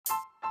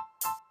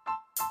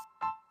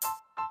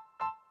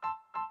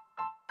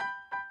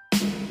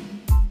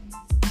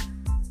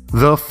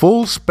The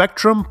Full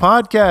Spectrum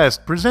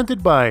Podcast,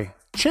 presented by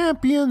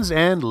Champions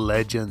and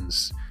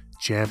Legends.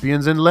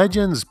 Champions and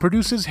Legends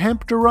produces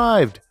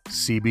hemp-derived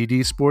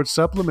CBD sports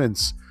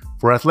supplements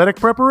for athletic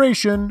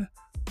preparation,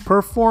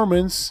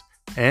 performance,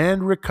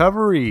 and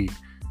recovery.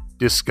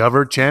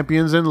 Discover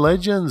Champions and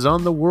Legends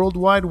on the World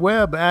Wide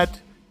Web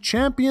at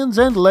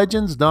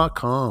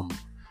championsandlegends.com.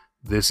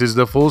 This is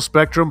the Full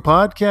Spectrum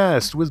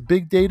Podcast with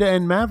Big Data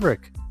and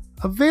Maverick,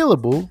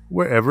 available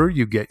wherever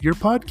you get your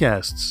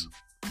podcasts.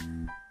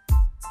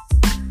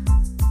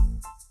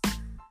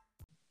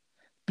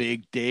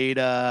 Big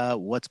Data,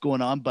 what's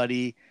going on,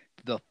 buddy?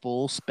 The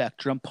Full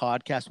Spectrum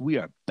Podcast. We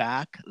are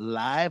back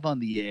live on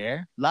the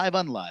air, live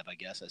on live, I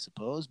guess, I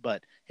suppose.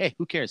 But hey,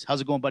 who cares? How's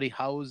it going, buddy?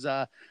 How's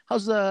the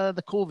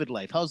COVID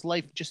life? How's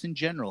life just in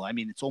general? I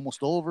mean, it's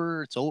almost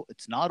over.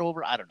 It's not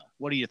over. I don't know.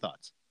 What are your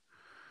thoughts?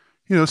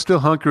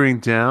 Still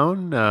hunkering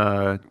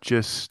down,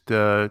 just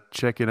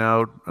checking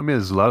out. I mean,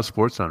 there's a lot of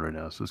sports on right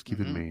now, so it's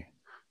keeping me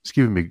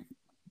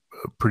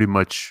pretty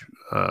much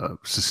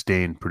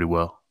sustained pretty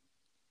well.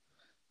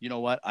 You know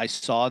what? I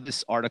saw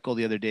this article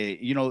the other day.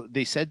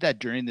 They said that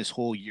during this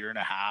whole year and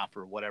a half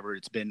or whatever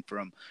it's been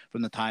from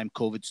the time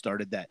COVID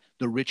started, that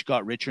the rich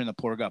got richer and the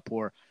poor got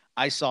poor.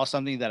 I saw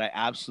something that I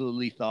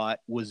absolutely thought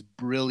was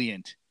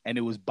brilliant, and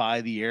it was by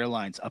the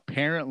airlines.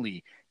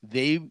 Apparently,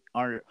 they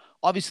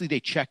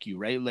check you,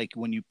 right? Like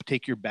when you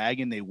take your bag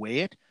and they weigh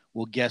it.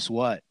 Well, guess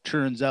what?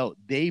 Turns out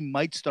they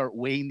might start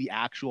weighing the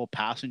actual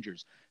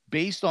passengers.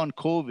 Based on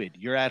COVID,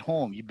 you're at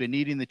home, you've been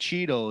eating the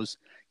Cheetos.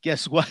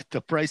 Guess what?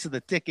 The price of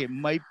the ticket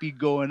might be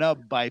going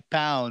up by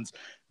pounds.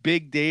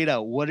 Big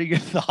Data, what are your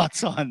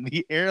thoughts on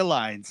the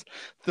airlines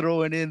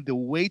throwing in the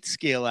weight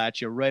scale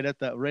at you right at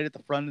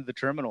the front of the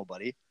terminal,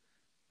 buddy?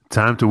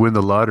 Time to win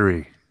the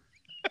lottery.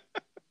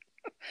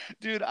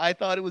 Dude, I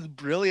thought it was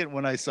brilliant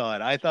when I saw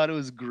it. I thought it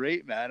was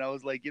great, man. I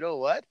was like, you know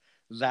what?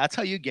 That's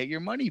how you get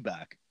your money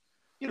back.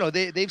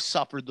 They've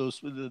suffered,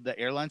 the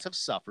airlines have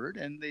suffered,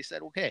 and they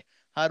said, okay,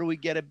 how do we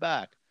get it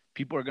back?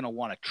 People are going to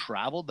want to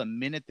travel the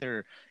minute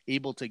they're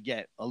able to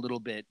get a little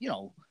bit,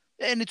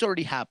 and it's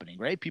already happening,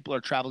 right? People are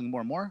traveling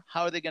more and more.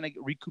 How are they going to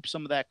recoup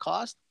some of that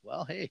cost?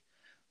 Well, hey,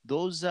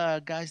 those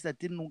guys that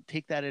didn't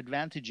take that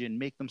advantage and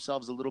make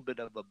themselves a little bit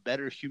of a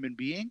better human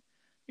being,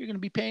 you're going to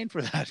be paying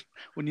for that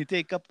when you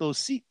take up those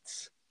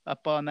seats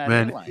up on that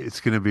Man, airline.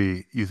 it's going to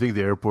be, you think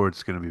the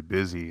airport's going to be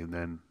busy, and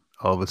then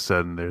all of a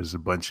sudden there's a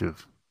bunch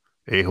of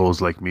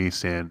a-holes like me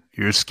saying,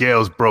 your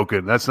scale's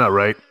broken. That's not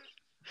right.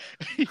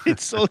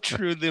 It's so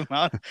true. The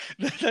amount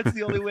that's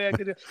the only way I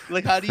could,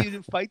 like, how do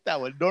you fight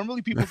that one?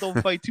 Normally people don't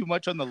fight too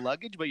much on the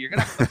luggage, but you're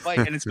gonna have to fight,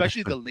 and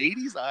especially the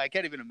ladies. I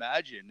can't even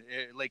imagine.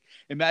 Like,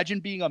 imagine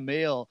being a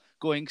male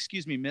going,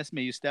 "Excuse me, miss,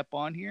 may you step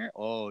on here?"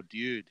 Oh,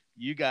 dude,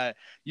 you got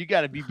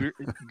to be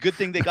good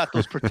thing they got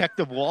those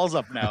protective walls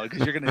up now,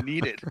 because you're gonna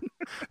need it.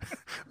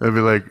 They'd be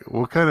like,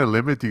 what kind of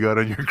limit you got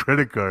on your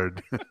credit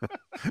card?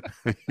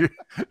 This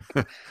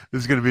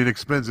is going to be an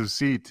expensive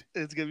seat.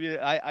 It's gonna be.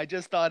 I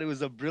just thought it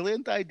was a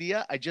brilliant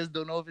idea. I just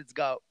don't know if it's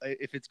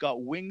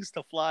got wings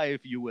to fly,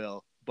 if you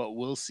will, but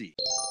we'll see.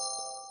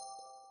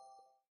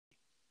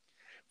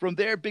 From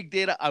there, Big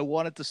Data, I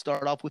wanted to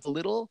start off with a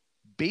little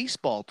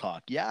baseball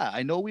talk. Yeah,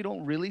 I know we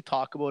don't really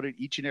talk about it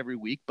each and every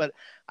week, but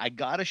I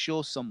gotta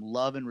show some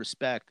love and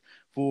respect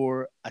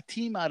for a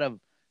team out of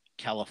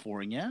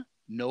California.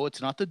 No,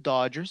 it's not the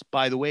Dodgers.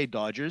 By the way,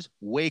 Dodgers,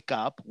 wake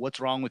up. What's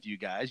wrong with you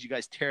guys? You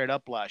guys tear it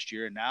up last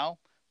year, and now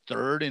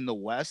third in the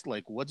West.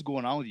 Like, what's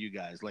going on with you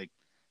guys? Like,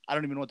 I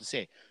don't even know what to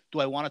say. Do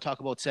I want to talk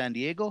about San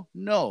Diego?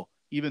 No.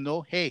 Even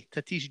though, hey,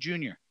 Tatis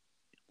Jr.,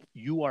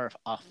 you are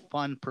a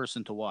fun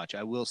person to watch.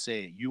 I will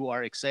say you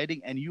are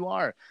exciting, and you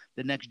are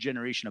the next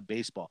generation of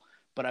baseball.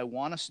 But I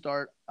want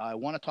to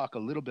talk a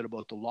little bit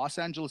about the Los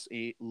Angeles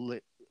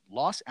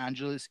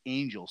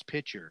Angels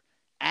pitcher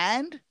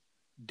and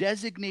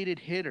designated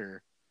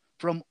hitter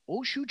from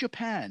Oshu,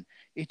 Japan.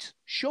 It's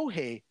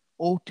Shohei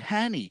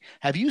Ohtani.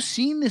 Have you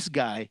seen this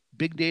guy,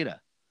 Big Data?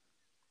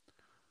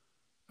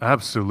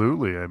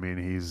 Absolutely. I mean,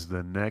 he's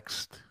the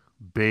next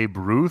Babe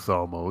Ruth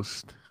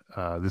almost.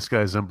 This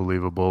guy's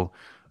unbelievable.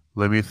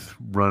 Let me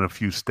run a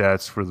few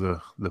stats for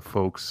the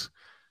folks.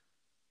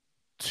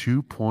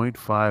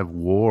 2.5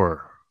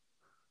 WAR.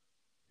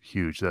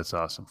 Huge. That's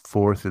awesome.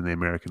 Fourth in the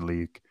American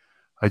League.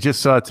 I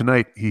just saw it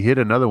tonight. He hit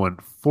another one.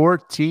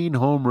 14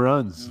 home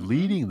runs,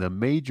 leading the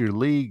major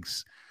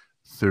leagues.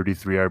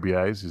 33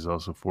 RBIs. He's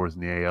also fourth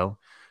in the AL.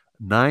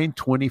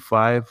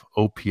 925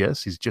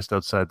 OPS. He's just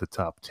outside the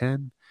top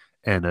 10.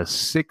 And a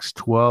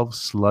 612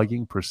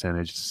 slugging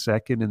percentage,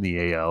 second in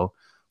the AL.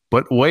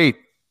 But wait,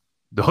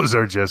 those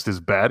are just his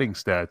batting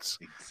stats.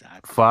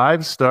 Exactly.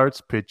 5 starts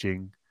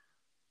pitching,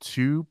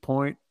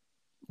 2.10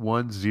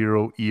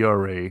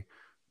 ERA,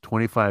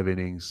 25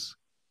 innings,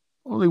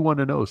 only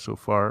 1-0 so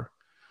far.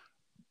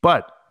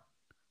 But,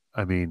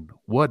 I mean,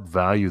 what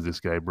value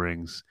this guy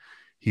brings.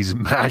 He's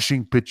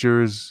mashing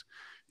pitchers.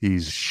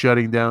 He's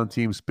shutting down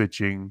teams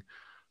pitching.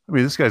 I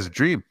mean, this guy's a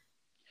dream.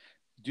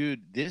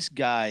 Dude, this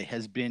guy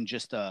has been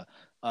just an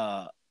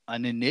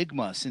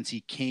enigma since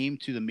he came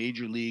to the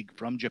major league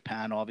from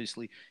Japan,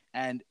 obviously.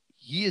 And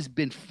he has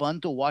been fun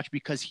to watch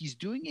because he's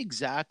doing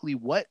exactly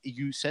what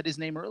you said his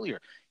name earlier.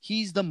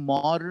 He's the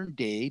modern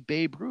day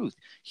Babe Ruth.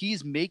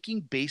 He's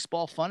making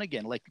baseball fun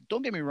again. Like,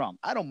 don't get me wrong,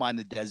 I don't mind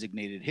the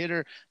designated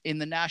hitter. In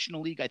the National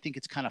League, I think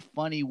it's kind of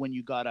funny when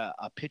you got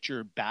a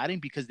pitcher batting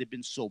because they've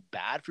been so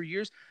bad for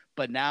years.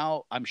 But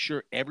now I'm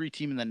sure every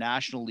team in the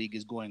National League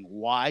is going,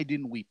 why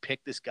didn't we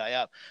pick this guy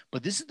up?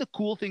 But this is the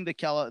cool thing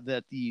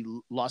that the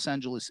Los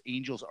Angeles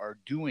Angels are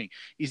doing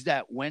is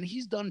that when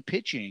he's done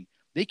pitching,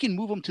 they can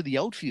move him to the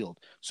outfield.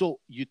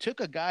 So you took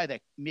a guy that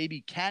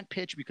maybe can't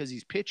pitch because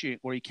he's pitching,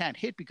 or he can't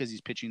hit because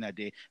he's pitching that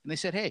day, and they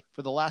said, hey,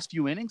 for the last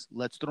few innings,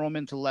 let's throw him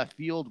into left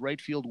field,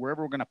 right field,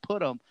 wherever we're going to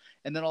put him.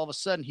 And then all of a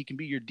sudden he can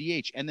be your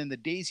DH. And then the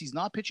days he's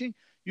not pitching,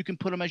 you can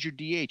put him as your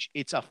DH.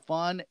 It's a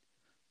fun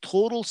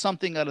total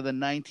something out of the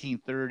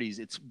 1930s.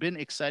 It's been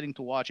exciting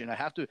to watch. And I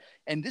have to,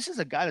 and this is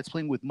a guy that's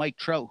playing with Mike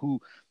Trout, who,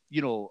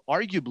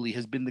 arguably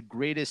has been the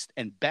greatest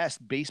and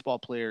best baseball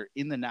player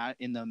in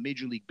the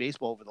Major League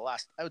Baseball over the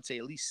last, I would say,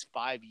 at least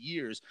 5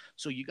 years.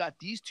 So you got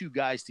these two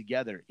guys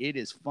together. It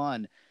is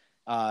fun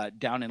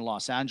down in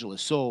Los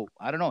Angeles. So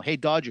I don't know. Hey,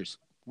 Dodgers,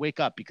 wake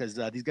up because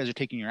these guys are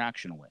taking your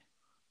action away.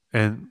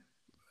 And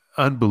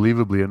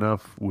unbelievably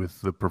enough,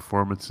 with the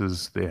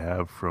performances they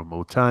have from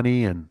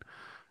Otani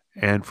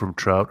and from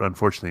Trout,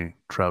 unfortunately,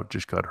 Trout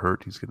just got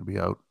hurt. He's going to be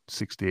out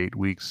 6 to 8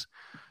 weeks.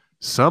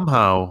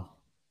 Somehow,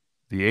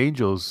 the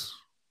Angels,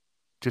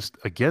 just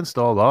against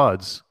all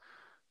odds,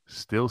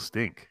 still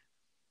stink.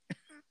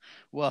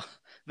 Well,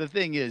 the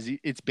thing is,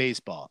 it's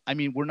baseball. I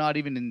mean, we're not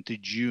even into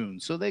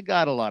June, so they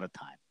got a lot of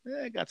time.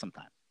 They got some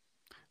time.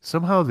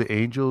 Somehow, the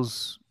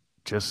Angels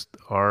just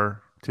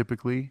are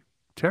typically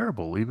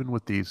terrible, even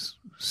with these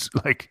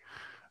like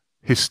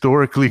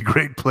historically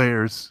great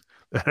players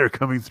that are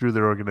coming through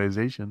their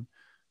organization.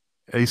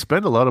 They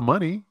spend a lot of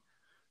money,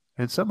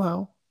 and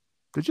somehow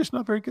they're just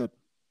not very good.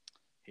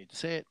 Hate to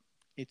say it,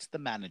 it's the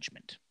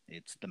management.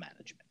 It's the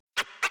management.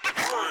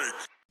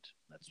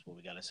 That's what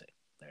we gotta say.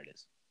 There it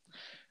is.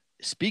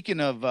 Speaking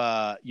of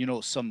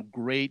some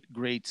great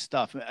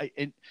stuff.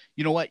 And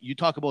you know what, you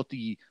talk about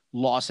the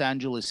Los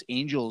Angeles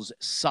Angels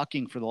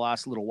sucking for the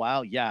last little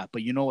while. Yeah,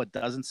 but you know what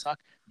doesn't suck?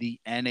 The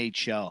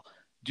NHL.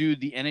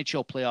 Dude, the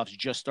NHL playoffs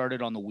just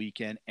started on the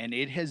weekend and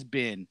it has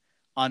been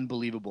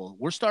unbelievable.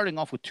 We're starting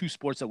off with two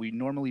sports that we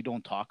normally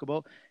don't talk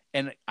about,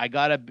 and I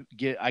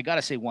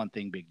gotta say one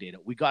thing, Big Data,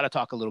 we gotta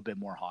talk a little bit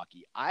more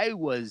hockey. I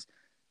was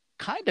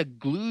kind of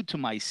glued to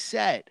my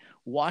set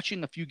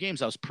watching a few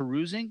games. I was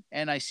perusing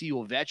and I see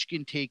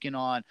Ovechkin taking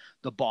on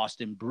the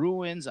Boston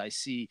Bruins. I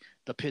see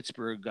the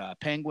Pittsburgh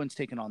Penguins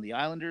taking on the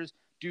Islanders.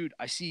 Dude,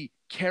 I see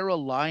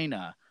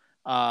Carolina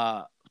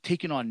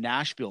taking on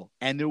Nashville,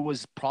 and there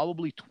was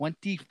probably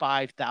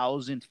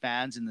 25,000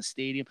 fans in the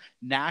stadium.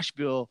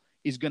 Nashville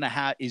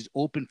is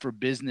open for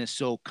business.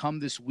 So come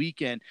this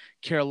weekend,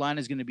 Carolina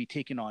is going to be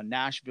taking on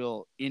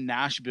Nashville in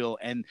Nashville,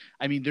 and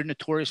I mean they're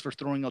notorious for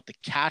throwing out the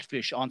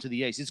catfish onto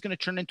the ice. It's going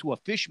to turn into a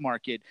fish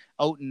market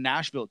out in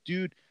Nashville,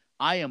 dude.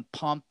 I am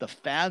pumped. The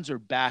fans are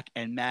back,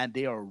 and man,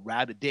 they are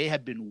rabid. They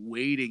have been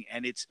waiting,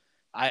 and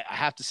I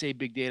have to say,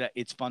 Big Data,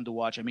 it's fun to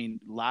watch. I mean,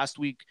 last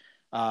week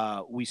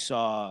we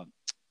saw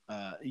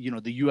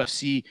the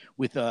UFC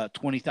with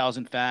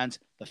 20,000 fans.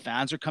 The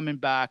fans are coming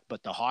back,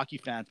 but the hockey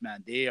fans,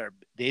 man,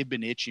 they've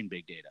been itching,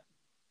 Big Data.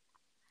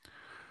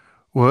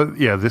 Well,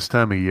 yeah, this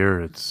time of year,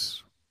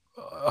 it's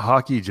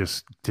hockey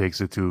just takes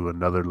it to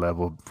another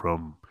level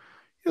from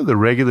the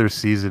regular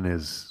season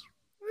is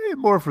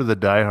more for the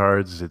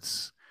diehards.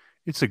 It's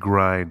a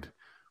grind,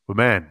 but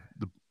man,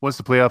 once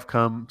the playoff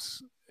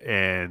comes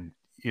and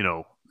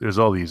there's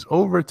all these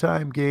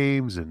overtime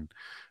games and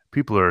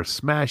people are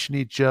smashing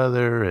each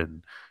other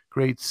and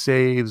great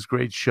saves,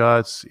 great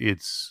shots.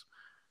 It's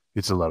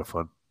a lot of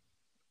fun.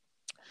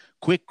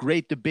 Quick,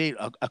 great debate.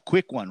 A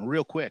quick one,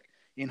 real quick.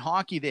 In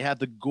hockey, they have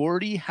the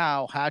Gordie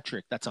Howe hat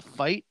trick. That's a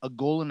fight, a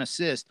goal, and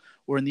assist.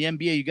 Or in the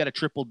NBA, you got a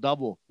triple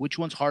double. Which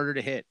one's harder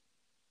to hit?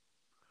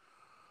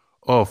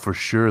 Oh, for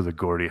sure, the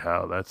Gordie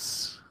Howe.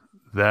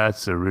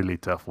 That's a really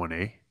tough one,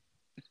 eh?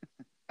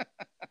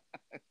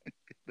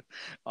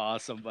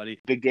 Awesome, buddy.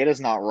 Big Data's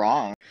not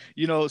wrong.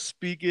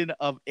 Speaking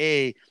of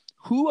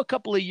who a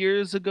couple of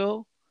years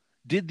ago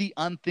did the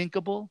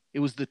unthinkable? It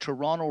was the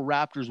Toronto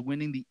Raptors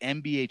winning the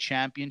NBA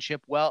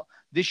championship. Well,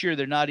 this year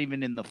they're not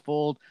even in the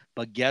fold,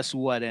 but guess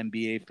what,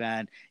 NBA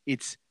fan?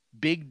 It's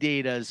Big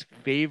Data's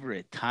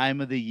favorite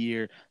time of the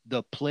year.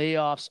 The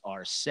playoffs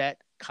are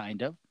set,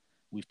 kind of.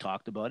 We've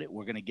talked about it.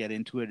 We're going to get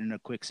into it in a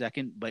quick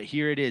second, but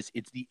here it is.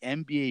 It's the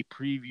NBA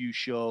preview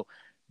show.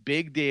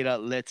 Big Data,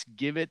 let's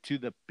give it to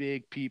the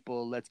big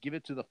people. Let's give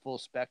it to the full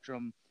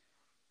spectrum.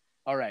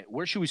 All right,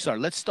 where should we start?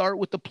 Let's start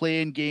with the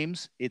play-in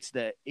games. It's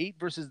the 8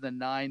 versus the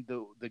 9.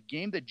 The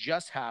game that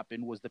just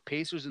happened was the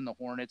Pacers and the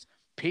Hornets.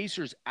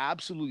 Pacers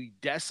absolutely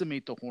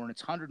decimate the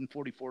Hornets,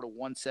 144 to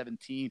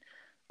 117.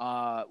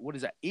 What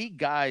is that? 8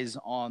 guys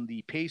on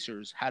the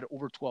Pacers had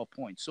over 12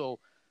 points. So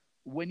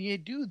when you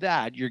do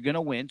that, you're going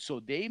to win. So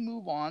they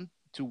move on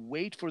to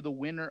wait for the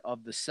winner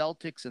of the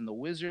Celtics and the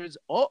Wizards.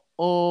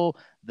 The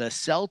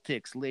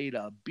Celtics laid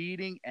a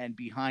beating and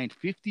behind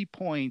 50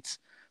 points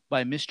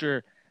by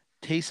Mr.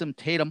 Taysom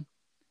Tatum.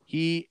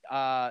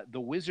 The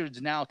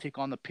Wizards now take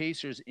on the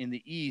Pacers in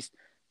the East.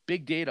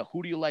 Big data.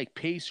 Who do you like?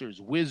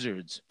 Pacers,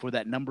 Wizards for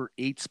that number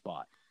 8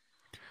 spot.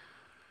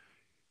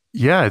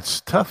 Yeah,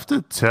 it's tough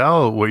to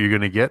tell what you're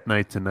going to get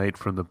night to night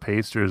from the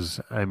Pacers.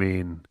 I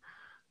mean,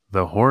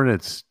 the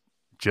Hornets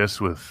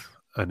just with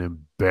an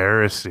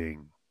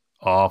embarrassing,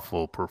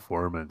 awful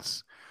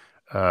performance.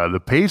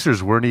 The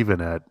Pacers weren't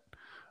even at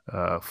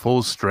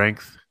full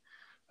strength.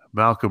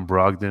 Malcolm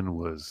Brogdon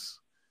was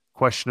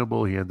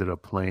questionable. He ended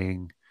up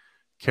playing.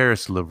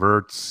 Karis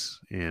LeVert's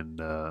in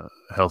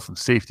health and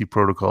safety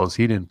protocols.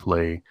 He didn't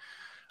play.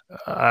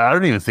 I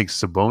don't even think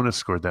Sabonis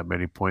scored that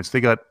many points. They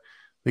got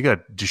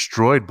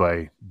destroyed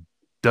by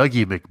Doug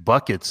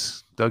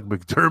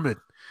McDermott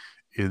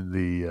in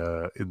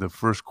the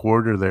first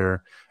quarter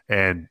there.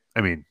 And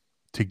I mean,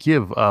 to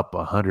give up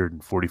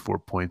 144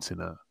 points in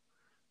a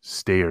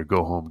stay or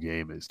go home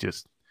game is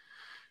just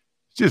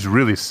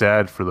really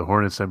sad for the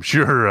Hornets. I'm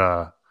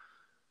sure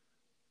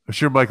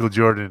Michael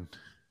Jordan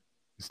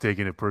is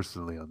taking it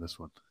personally on this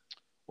one.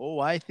 Oh,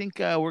 I think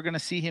we're going to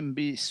see him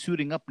be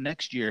suiting up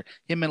next year.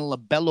 Him and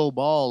LaBello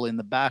Ball in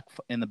the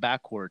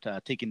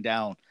backcourt, taking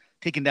down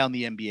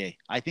the NBA.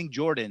 I think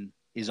Jordan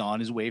is on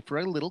his way for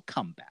a little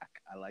comeback.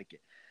 I like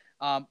it.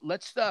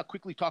 Let's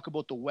quickly talk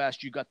about the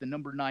West. You got the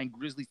number 9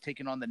 Grizzlies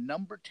taking on the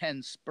number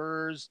 10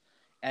 Spurs,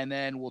 and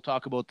then we'll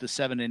talk about the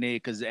 7 and 8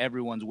 because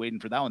everyone's waiting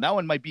for that one. That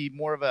one might be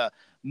more of a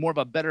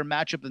better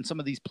matchup than some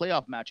of these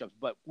playoff matchups.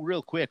 But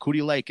real quick, who do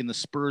you like in the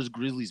Spurs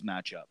Grizzlies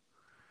matchup?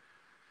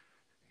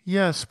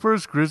 Yeah,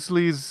 Spurs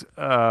Grizzlies.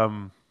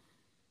 Not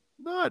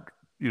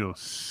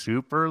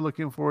super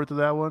looking forward to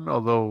that one.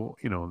 Although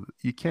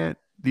you can't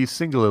these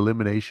single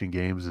elimination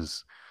games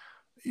is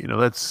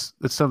that's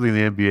something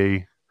the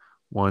NBA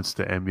wants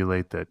to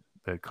emulate that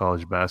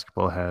college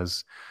basketball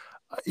has.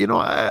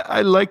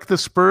 I like the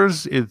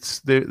Spurs.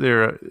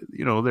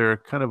 They're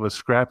kind of a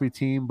scrappy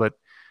team, but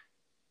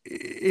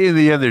in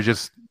the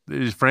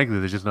end, frankly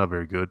they're just not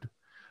very good.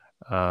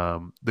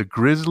 The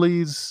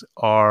Grizzlies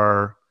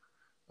are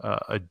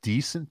a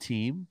decent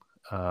team.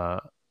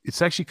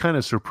 It's actually kind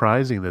of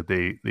surprising that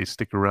they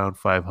stick around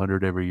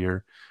 500 every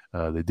year.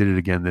 They did it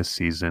again this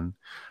season.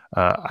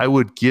 I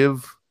would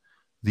give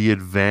the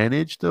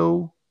advantage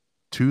though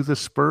to the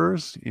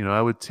Spurs.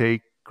 I would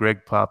take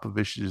Greg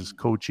Popovich's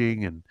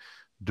coaching and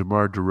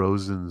DeMar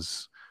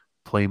DeRozan's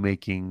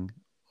playmaking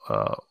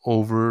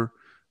over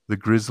the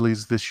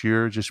Grizzlies this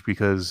year, just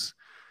because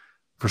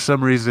for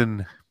some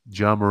reason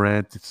John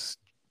Morant's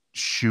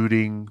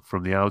shooting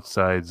from the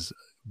outside's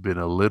been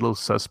a little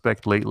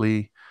suspect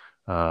lately.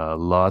 Uh,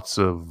 lots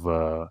of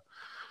uh,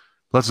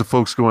 lots of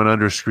folks going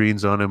under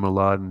screens on him a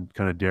lot and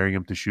kind of daring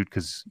him to shoot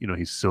because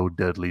he's so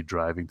deadly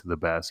driving to the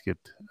basket,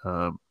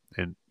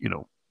 and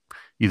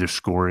either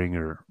scoring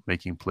or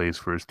making plays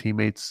for his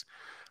teammates.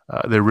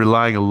 They're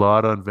relying a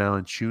lot on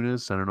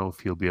Valanciunas. I don't know if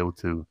he'll be able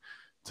to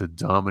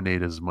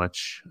dominate as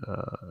much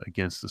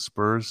against the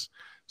Spurs.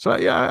 So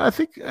yeah, I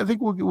think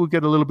we'll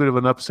get a little bit of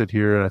an upset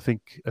here, and I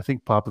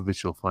think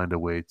Popovich will find a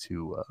way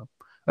to.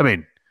 I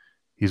mean,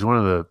 he's one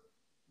of the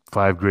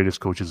 5 greatest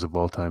coaches of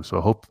all time. So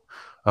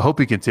I hope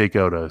he can take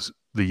out us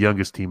the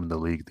youngest team in the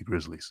league, the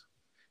Grizzlies.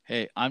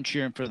 Hey, I'm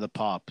cheering for the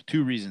Pop.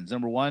 2 reasons.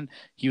 Number one,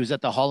 he was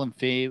at the Hall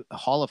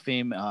of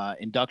Fame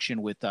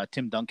induction with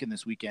Tim Duncan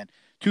this weekend.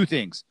 2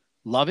 things: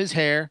 love his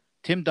hair.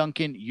 Tim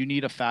Duncan, you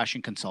need a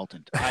fashion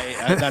consultant.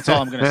 That's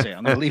all I'm going to say.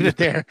 I'm going to leave it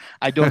there.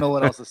 I don't know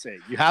what else to say.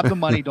 You have the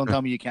money. Don't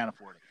tell me you can't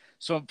afford it.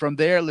 So from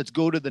there, let's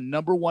go to the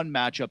number 1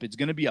 matchup. It's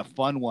going to be a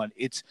fun one.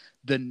 It's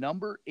the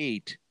number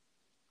 8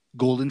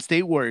 Golden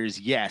State Warriors,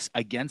 yes,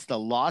 against the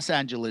Los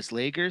Angeles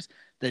Lakers,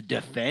 the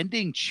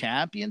defending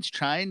champions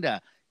trying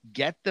to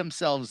get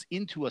themselves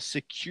into a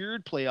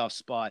secured playoff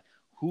spot.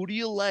 Who do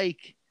you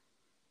like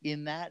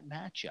in that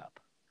matchup?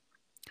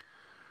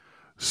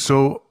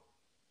 So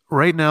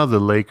right now the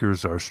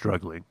Lakers are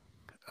struggling.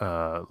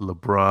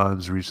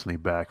 LeBron's recently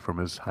back from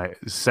his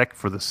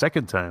for the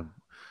second time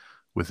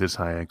with his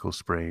high ankle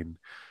sprain.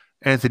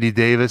 Anthony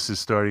Davis is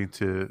starting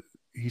to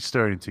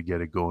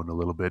get it going a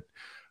little bit,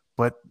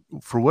 but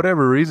for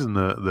whatever reason,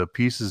 the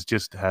pieces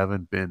just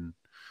haven't been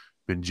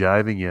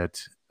jiving yet.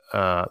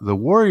 The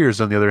Warriors,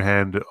 on the other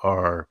hand,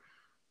 are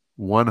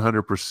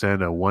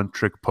 100% a one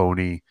trick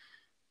pony.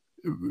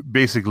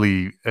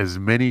 Basically, as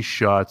many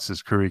shots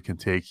as Curry can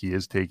take, he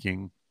is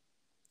taking.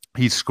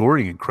 He's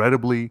scoring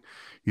incredibly.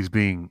 He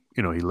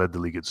led the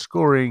league in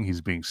scoring. He's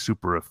being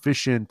super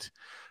efficient.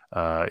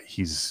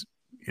 He's,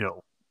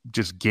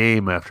 just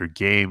game after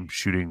game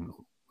shooting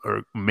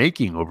or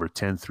making over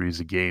 10 threes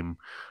a game,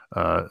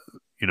 uh,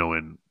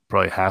 in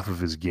probably half of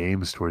his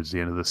games towards the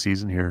end of the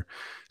season here.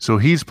 So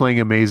he's playing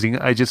amazing.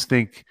 I just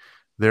think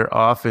their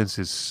offense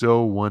is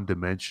so one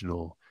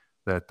dimensional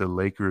that the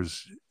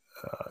Lakers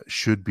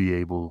should be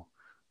able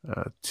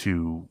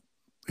to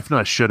if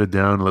not shut it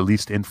down, at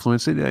least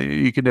influence it.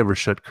 You can never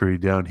shut Curry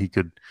down. He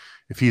could,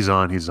 if he's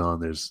on, he's on.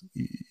 There's,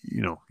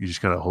 you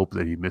just kind of hope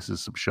that he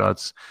misses some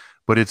shots,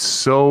 but it's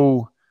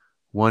so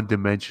one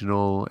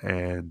dimensional.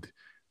 And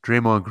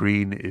Draymond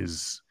Green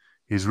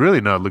he's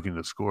really not looking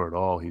to score at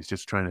all. He's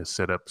just trying to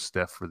set up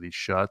Steph for these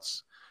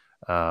shots.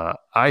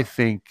 I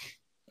think,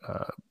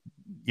 uh,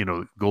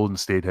 Golden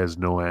State has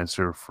no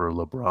answer for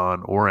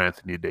LeBron or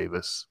Anthony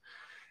Davis,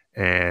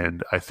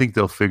 and I think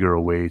they'll figure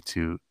a way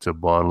to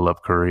bottle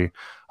up Curry.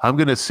 I'm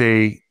gonna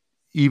say,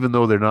 even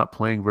though they're not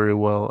playing very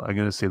well, I'm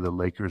gonna say the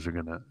Lakers are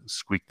gonna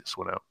squeak this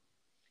one out.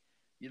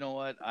 You know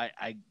what?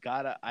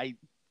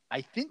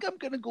 I think I'm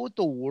gonna go with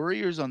the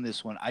Warriors on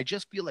this one. I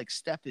just feel like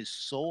Steph is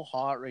so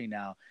hot right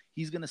now.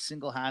 He's gonna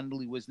single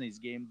handedly win this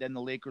game. Then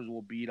the Lakers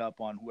will beat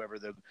up on whoever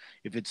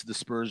if it's the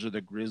Spurs or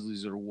the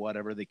Grizzlies or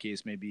whatever the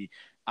case may be.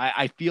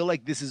 I feel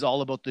like this is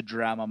all about the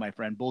drama, my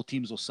friend. Both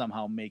teams will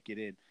somehow make it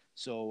in.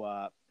 So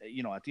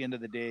at the end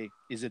of the day,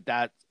 is it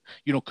that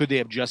could they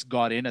have just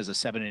got in as a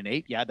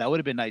 7-8? Yeah, that would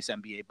have been nice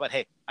NBA. But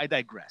hey, I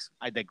digress.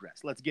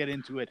 Let's get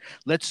into it.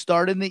 Let's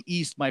start in the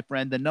East, my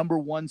friend. The number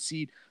 1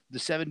 seed, the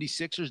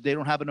 76ers, they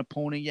don't have an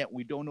opponent yet.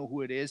 We don't know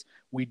who it is.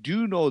 We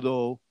do know,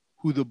 though,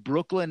 who the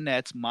Brooklyn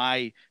Nets,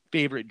 my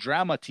favorite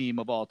drama team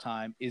of all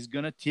time, is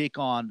going to take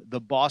on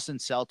the Boston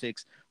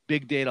Celtics.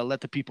 Big Data,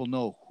 let the people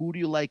know. Who do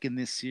you like in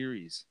this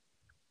series?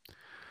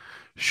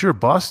 Sure,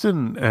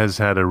 Boston has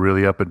had a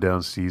really up and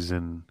down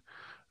season.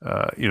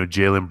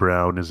 Jalen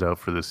Brown is out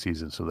for the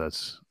season, so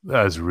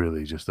that's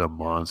really just a Yeah.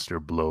 monster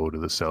blow to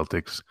the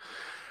Celtics.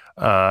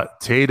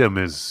 Tatum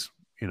is,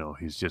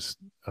 he's just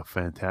a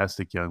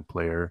fantastic young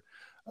player.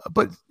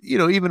 But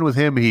even with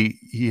him,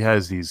 he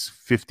has these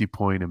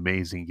 50-point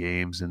amazing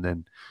games, and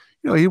then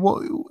he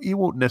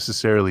won't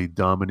necessarily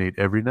dominate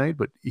every night,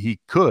 but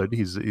he could.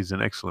 He's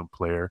an excellent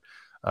player.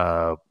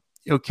 Uh,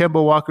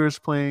 Kemba Walker is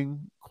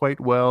playing quite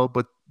well,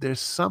 but there's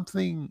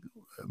something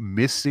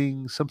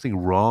missing, something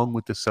wrong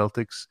with the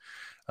Celtics.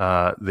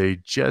 They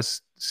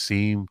just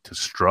seem to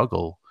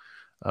struggle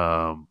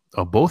on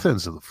both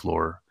ends of the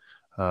floor.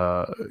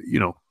 Uh, you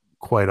know,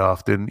 quite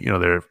often,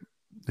 they're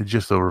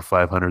just over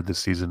 500 this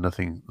season.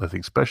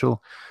 Nothing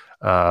special.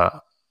 Uh,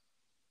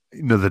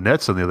 the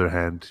Nets, on the other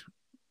hand,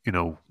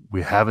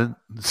 we haven't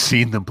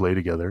seen them play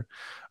together,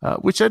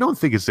 which I don't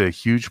think is a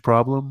huge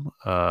problem.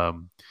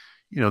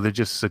 They're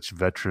just such a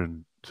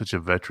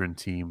veteran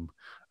team.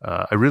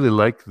 I really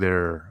like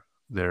their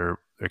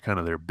kind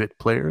of their bit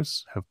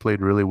players have played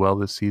really well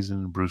this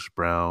season. Bruce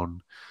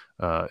Brown,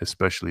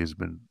 especially, has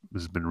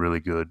been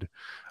really good.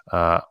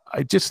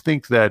 I just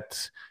think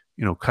that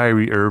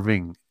Kyrie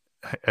Irving,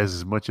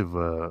 as much of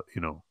a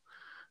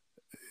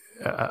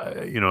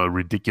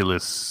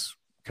ridiculous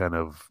kind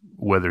of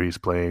whether he's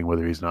playing,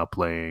 whether he's not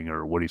playing,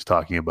 or what he's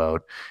talking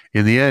about.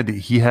 In the end,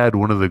 he had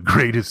one of the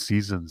greatest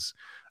seasons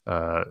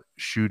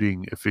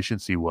shooting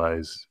efficiency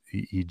wise.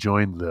 He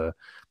joined the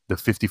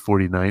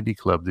 50-40-90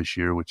 club this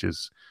year, which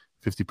is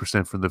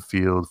 50% from the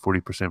field,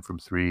 40% from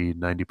three,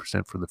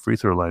 90% from the free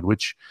throw line,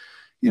 which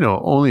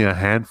only a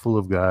handful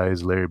of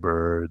guys, Larry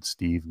Bird,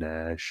 Steve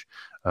Nash,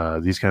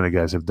 these kind of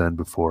guys have done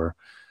before.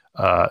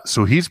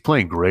 So he's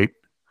playing great.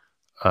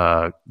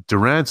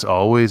 Durant's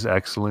always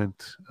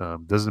excellent.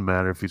 Doesn't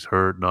matter if he's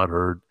hurt, not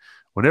hurt.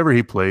 Whenever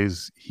he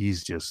plays,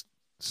 he's just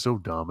so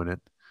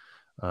dominant.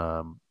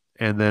 Um,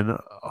 and then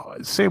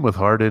same with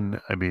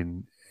Harden. I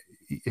mean,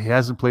 he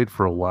hasn't played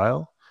for a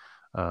while,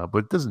 but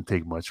it doesn't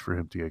take much for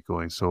him to get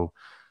going. So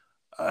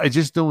I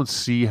just don't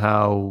see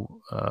how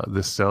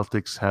the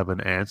Celtics have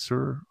an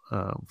answer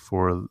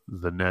for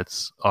the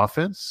Nets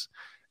offense.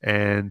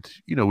 And,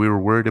 we were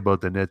worried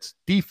about the Nets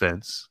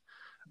defense.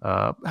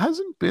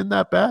 Hasn't been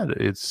that bad.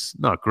 It's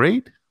not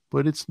great,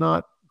 but it's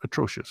not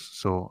atrocious.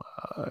 So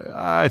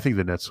I think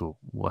the Nets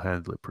will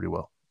handle it pretty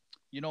well.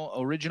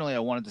 Originally I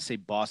wanted to say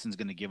Boston's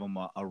going to give them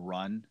a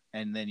run,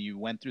 and then you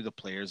went through the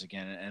players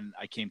again, and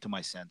I came to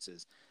my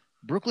senses.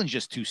 Brooklyn's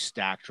just too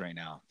stacked right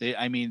now.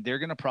 I mean, they're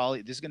gonna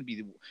probably this is gonna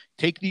be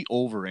take the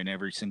over in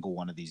every single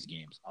one of these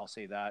games. I'll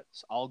say that.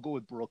 So I'll go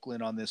with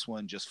Brooklyn on this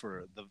one, just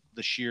for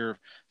the sheer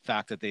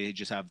fact that they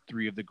just have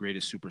three of the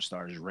greatest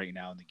superstars right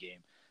now in the game.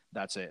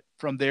 That's it.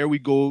 From there, we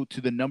go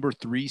to the number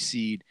 3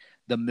 seed,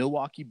 the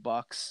Milwaukee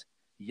Bucks.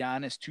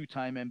 Giannis,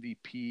 two-time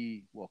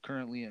MVP. Well,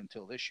 currently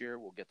until this year,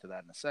 we'll get to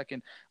that in a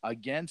second.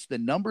 Against the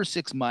number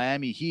 6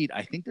 Miami Heat.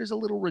 I think there's a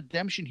little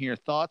redemption here.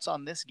 Thoughts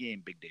on this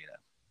game, Big Data?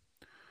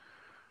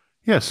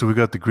 Yeah, so we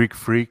got the Greek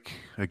Freak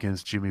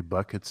against Jimmy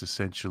Buckets,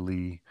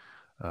 essentially.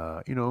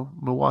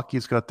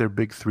 Milwaukee's got their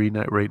big three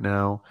night right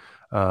now.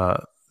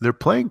 They're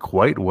playing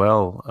quite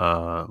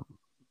well.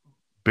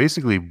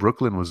 Basically,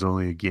 Brooklyn was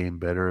only a game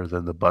better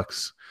than the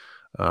Bucks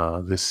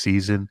this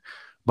season.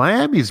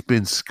 Miami's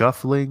been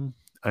scuffling.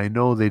 I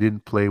know they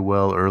didn't play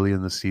well early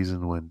in the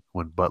season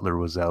when Butler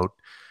was out.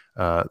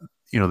 Uh,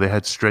 they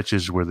had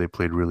stretches where they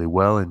played really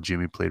well and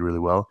Jimmy played really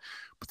well,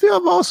 but they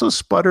have also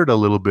sputtered a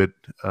little bit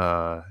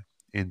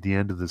in the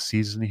end of the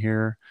season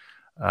here.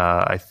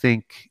 I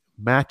think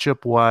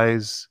matchup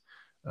wise,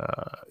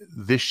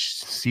 this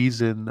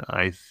season,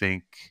 I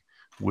think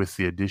with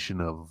the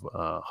addition of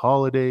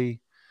Holiday.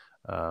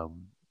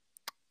 Um,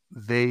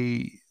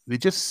 they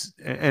just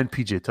and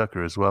PJ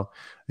Tucker as well.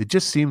 It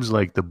just seems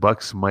like the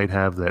Bucks might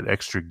have that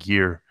extra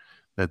gear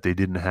that they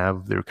didn't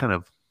have. They were kind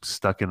of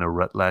stuck in a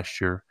rut last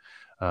year.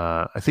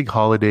 I think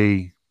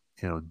Holiday,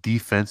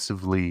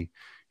 defensively,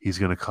 he's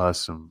going to cause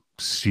some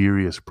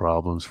serious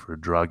problems for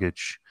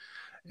Dragic,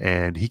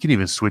 and he can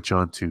even switch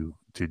on to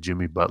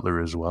Jimmy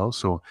Butler as well.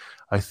 So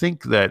I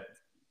think that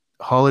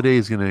Holiday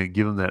is going to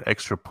give him that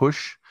extra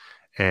push.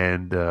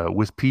 And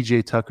with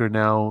PJ Tucker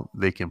now,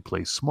 they can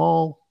play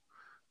small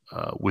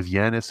with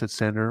Giannis at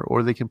center,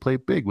 or they can play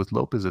big with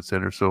Lopez at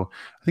center. So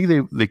I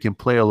think they can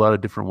play a lot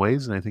of different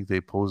ways, and I think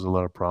they pose a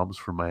lot of problems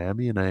for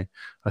Miami. And I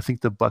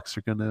think the Bucks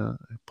are gonna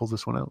pull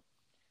this one out.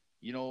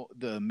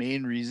 The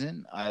main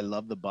reason I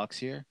love the Bucks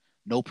here,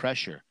 no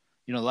pressure.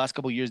 The last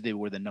couple of years they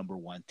were the number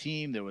one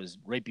team. There was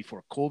right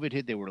before COVID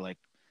hit, they were like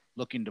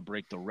looking to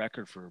break the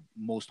record for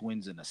most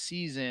wins in a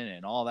season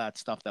and all that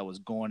stuff that was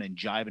going and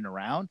jiving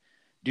around.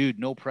 Dude,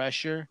 no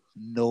pressure,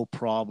 no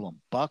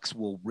problem. Bucks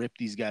will rip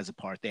these guys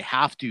apart. They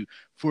have to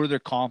for their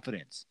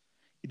confidence.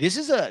 This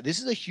is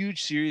a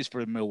huge series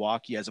for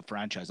Milwaukee as a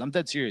franchise. I'm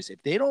dead serious.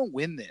 If they don't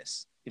win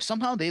this, if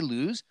somehow they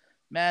lose,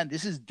 man,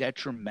 this is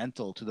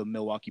detrimental to the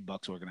Milwaukee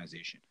Bucks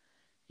organization.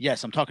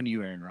 Yes, I'm talking to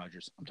you, Aaron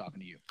Rodgers. I'm talking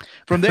to you.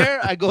 From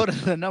there, I go to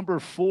the number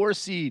 4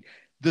 seed,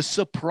 the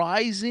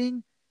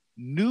surprising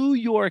New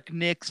York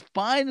Knicks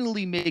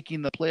finally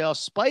making the playoffs.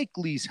 Spike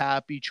Lee's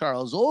happy.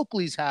 Charles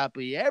Oakley's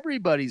happy.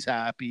 Everybody's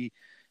happy.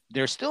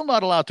 They're still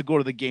not allowed to go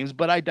to the games,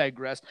 but I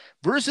digress.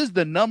 Versus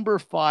the number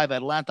 5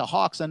 Atlanta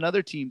Hawks,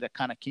 another team that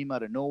kind of came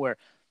out of nowhere.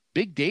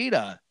 Big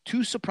data.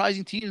 Two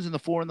surprising teams in the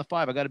 4 and the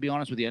 5. I got to be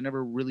honest with you. I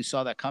never really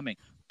saw that coming.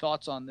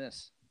 Thoughts on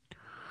this?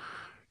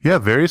 Yeah,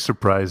 very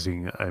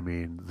surprising. I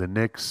mean, the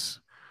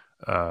Knicks,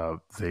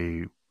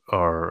 they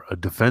are a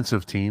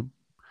defensive team.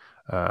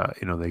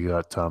 They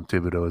got Tom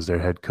Thibodeau as their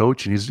head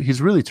coach, and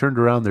he's really turned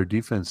around their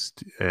defense,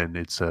 and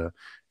it's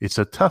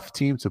a tough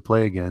team to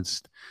play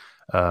against.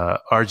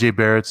 RJ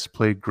Barrett's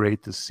played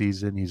great this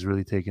season. He's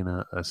really taken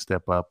a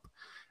step up.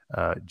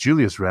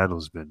 Julius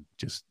Randle's been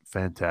just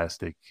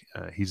fantastic.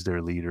 He's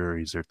their leader.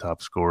 He's their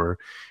top scorer,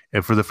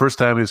 and for the first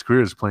time in his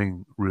career, is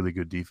playing really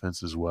good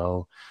defense as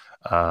well.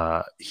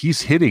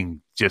 He's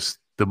hitting just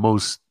the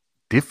most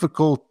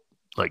difficult,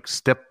 like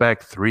step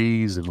back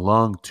threes and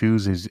long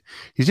twos.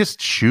 He's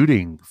just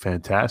shooting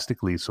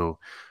fantastically. So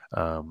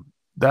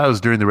that was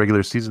during the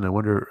regular season. I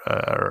wonder,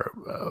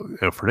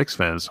 for Knicks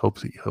fans, hope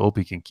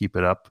he can keep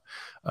it up.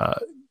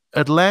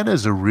 Atlanta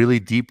is a really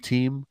deep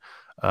team.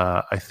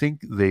 I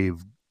think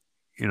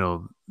you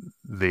know,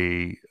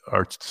 they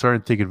are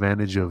starting to take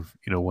advantage of,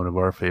 one of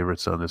our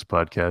favorites on this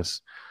podcast,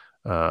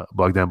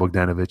 Bogdan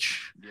Bogdanovic.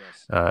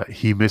 Yes.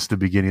 He missed the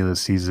beginning of the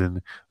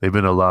season. They've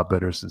been a lot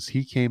better since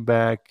he came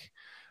back.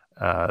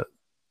 Uh,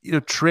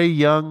 Trae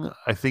Young,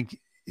 I think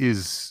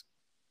is,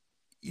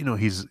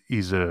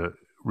 he's a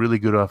really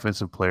good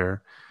offensive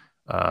player.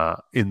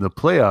 In the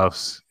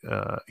playoffs,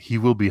 he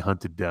will be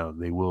hunted down.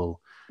 They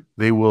will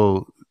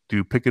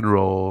do pick and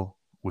roll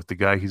with the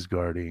guy he's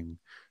guarding.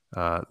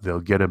 They'll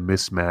get a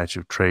mismatch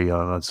of Trae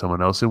Young on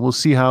someone else, and we'll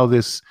see how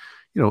this,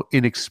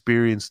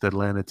 inexperienced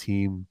Atlanta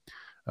team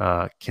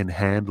can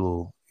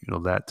handle,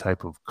 that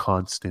type of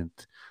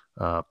constant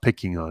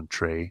picking on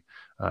Trae.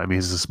 I mean,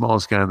 he's the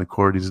smallest guy on the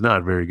court. He's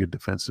not very good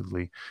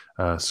defensively.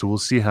 So we'll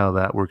see how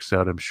that works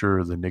out. I'm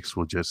sure the Knicks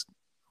will just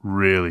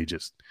really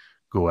just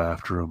go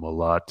after him a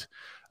lot.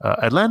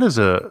 Atlanta's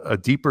a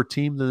deeper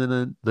team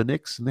than the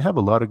Knicks, and they have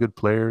a lot of good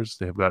players.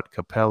 They've got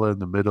Capella in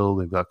the middle.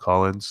 They've got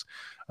Collins.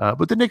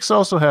 But the Knicks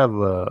also have,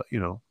 a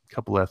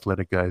couple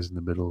athletic guys in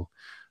the middle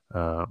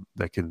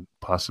that can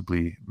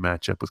possibly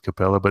match up with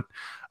Capella. But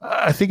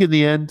I think in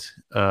the end,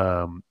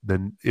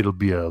 then it'll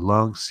be a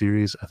long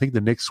series. I think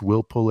the Knicks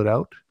will pull it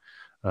out.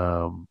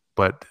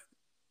 But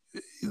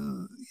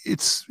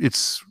it's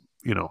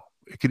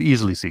it could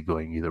easily see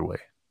going either way.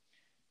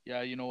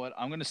 Yeah, you know what?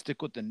 I'm going to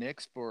stick with the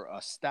Knicks for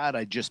a stat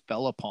I just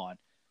fell upon.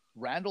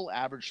 Randall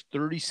averaged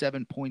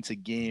 37 points a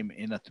game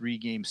in a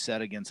 3-game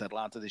set against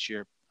Atlanta this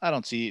year. I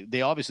don't see,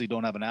 they obviously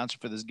don't have an answer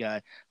for this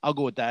guy. I'll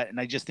go with that. And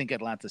I just think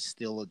Atlanta's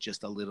still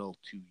just a little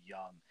too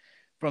young.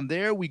 From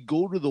there, we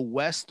go to the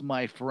West,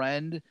 my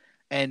friend,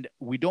 and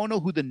we don't know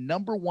who the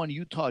number 1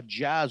 Utah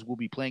Jazz will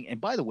be playing. And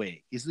by the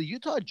way, is the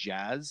Utah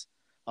Jazz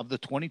of the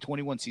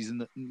 2021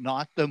 season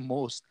not the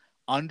most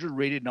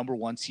underrated number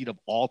 1 seed of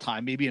all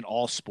time, maybe in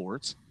all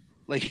sports?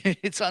 Like,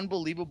 it's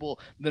unbelievable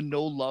the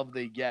no love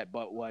they get,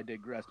 but I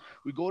digress.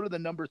 We go to the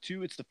number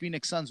 2. It's the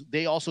Phoenix Suns.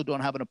 They also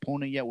don't have an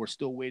opponent yet. We're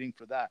still waiting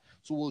for that.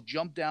 So we'll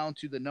jump down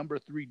to the number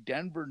 3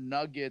 Denver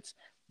Nuggets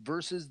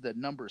versus the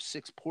number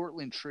 6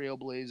 Portland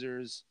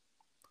Trailblazers.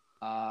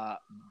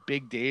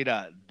 Big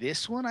data.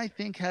 This one I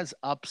think has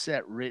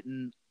upset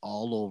written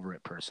all over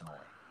it personally.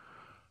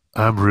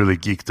 I'm really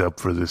geeked up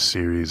for this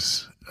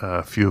series.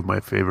 A few of my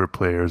favorite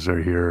players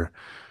are here.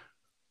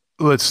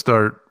 Let's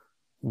start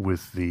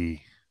with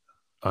the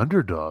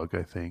underdog,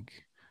 I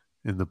think,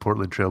 in the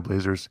Portland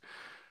Trailblazers.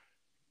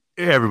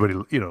 Everybody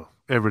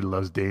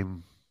loves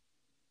Dame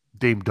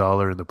Dame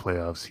Dollar in the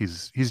playoffs.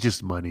 He's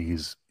just money.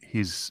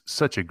 He's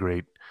such a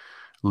great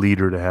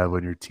leader to have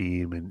on your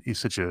team, and he's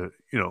such a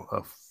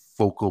a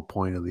focal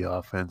point of the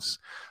offense.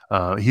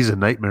 He's a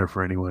nightmare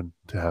for anyone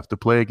to have to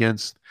play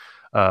against.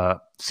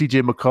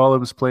 CJ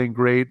McCollum's playing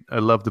great. I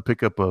love the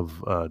pickup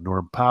of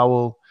Norm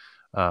Powell.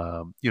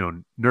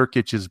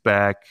 Nurkic is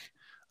back.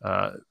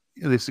 Uh,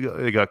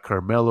 they got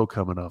Carmelo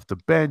coming off the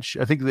bench.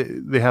 I think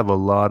they have a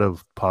lot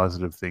of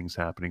positive things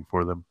happening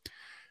for them.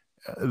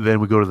 Then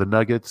we go to the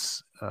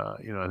Nuggets.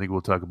 I think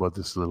we'll talk about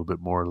this a little bit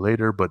more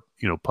later, but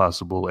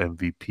possible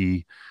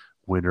MVP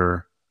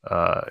winner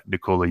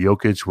Nikola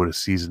Jokic, what a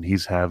season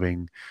he's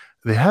having.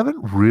 They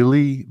haven't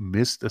really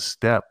missed a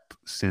step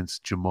since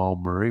Jamal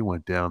Murray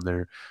went down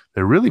there.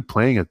 They're really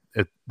playing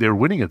they're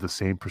winning at the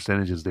same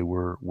percentage as they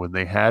were when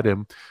they had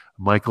him.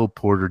 Michael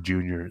Porter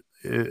Jr.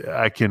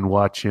 I can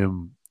watch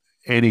him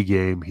any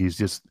game. He's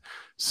just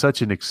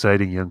such an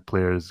exciting young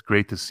player. It's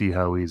great to see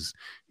how he's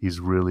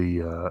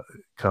really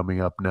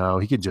coming up now.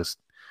 He can just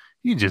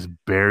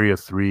bury a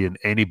three in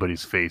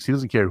anybody's face. He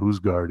doesn't care who's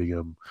guarding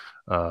him.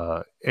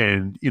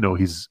 And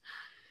he's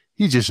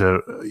just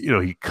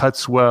he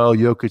cuts well.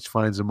 Jokic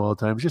finds him all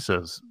the time.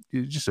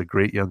 He's just a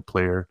great young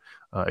player,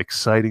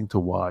 exciting to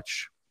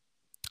watch.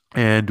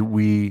 And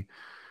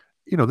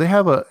they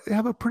have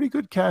a pretty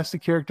good cast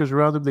of characters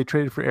around them. They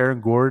traded for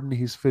Aaron Gordon.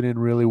 He's fit in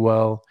really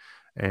well,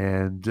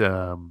 and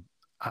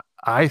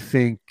I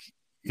think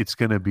it's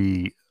going to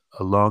be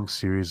a long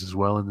series as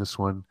well in this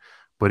one.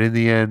 But in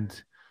the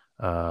end,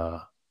 uh,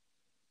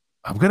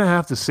 I'm going to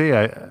have to say,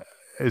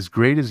 as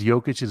great as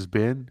Jokic has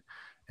been,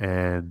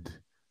 and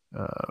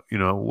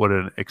what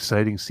an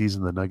exciting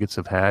season the Nuggets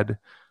have had.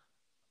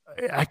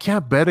 I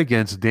can't bet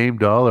against Dame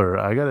Dollar.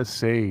 I got to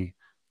say,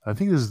 I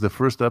think this is the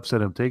first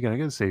upset I'm taking. I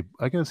gotta say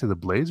the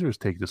Blazers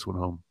take this one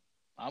home.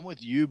 I'm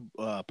with you,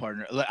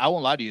 partner. I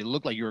won't lie to you. It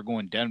looked like you were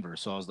going Denver,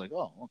 so I was like,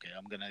 "Oh, okay,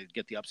 I'm gonna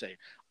get the upset."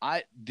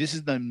 This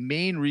is the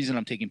main reason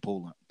I'm taking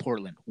Portland.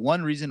 Portland.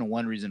 One reason and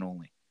one reason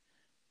only.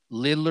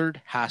 Lillard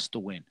has to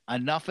win.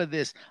 Enough of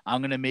this.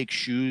 I'm gonna make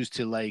shoes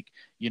to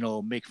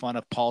make fun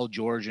of Paul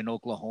George in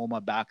Oklahoma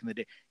back in the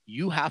day.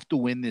 You have to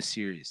win this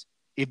series.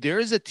 If there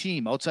is a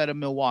team outside of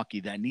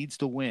Milwaukee that needs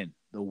to win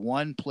the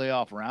one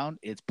playoff round,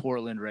 it's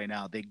Portland right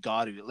now. They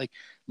got to.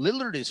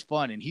 Lillard is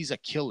fun and he's a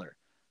killer,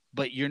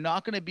 but you're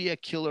not going to be a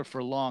killer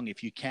for long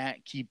if you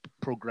can't keep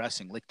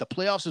progressing. Like the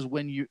playoffs is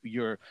when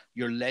your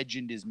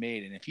legend is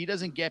made, and if he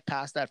doesn't get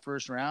past that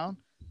first round,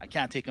 I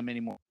can't take him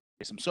anymore.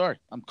 I'm sorry.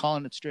 I'm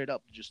calling it straight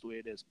up, just the way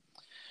it is.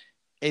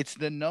 It's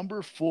the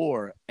number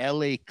 4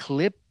 LA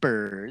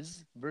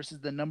Clippers versus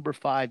the number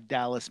 5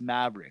 Dallas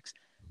Mavericks.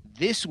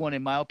 This one,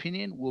 in my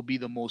opinion, will be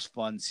the most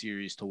fun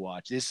series to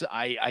watch.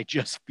 I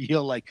just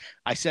feel like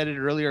I said it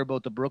earlier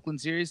about the Brooklyn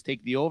series.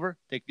 Take the over.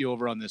 Take the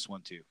over on this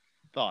one too.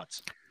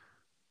 Thoughts?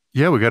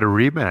 Yeah, we got a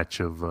rematch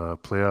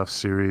of playoff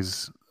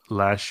series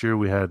last year.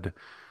 We had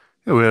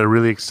a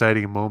really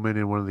exciting moment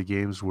in one of the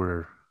games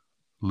where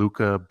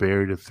Luca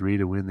buried a three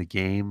to win the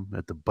game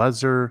at the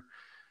buzzer.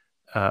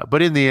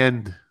 But in the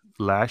end,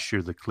 last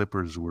year the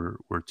Clippers were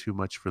too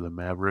much for the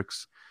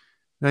Mavericks.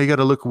 Now you got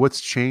to look at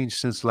what's changed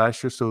since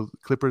last year. So the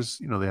Clippers,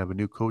 they have a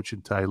new coach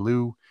in Ty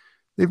Lue.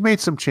 They've made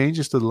some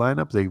changes to the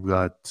lineup. They've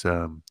got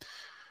Serge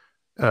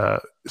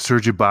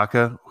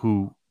Ibaka,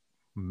 who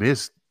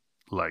missed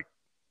like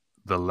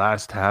the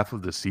last half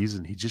of the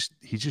season. He just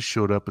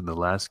showed up in the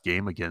last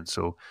game again.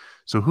 So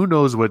who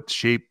knows what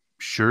shape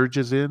Serge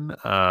is in?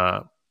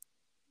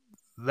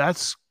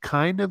 That's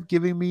kind of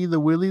giving me the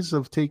willies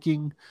of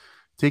taking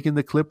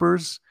the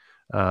Clippers.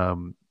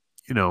 Um,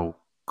 you know,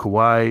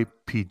 Kawhi,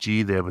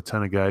 PG, they have a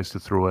ton of guys to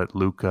throw at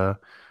Luca.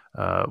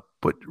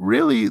 But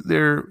really,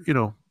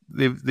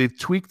 they've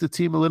tweaked the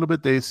team a little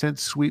bit. They sent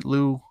Sweet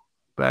Lou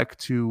back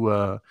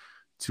to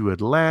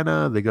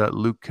Atlanta. They got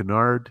Luke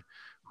Kennard,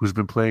 who's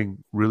been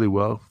playing really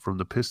well from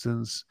the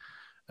Pistons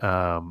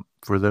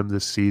for them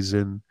this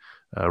season.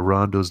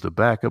 Rondo's the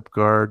backup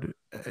guard.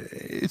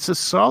 It's a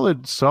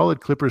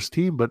solid Clippers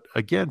team, but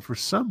again, for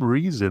some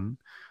reason,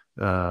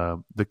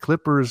 the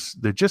Clippers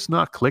they're just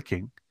not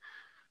clicking.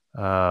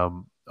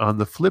 On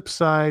the flip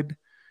side,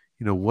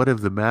 what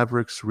have the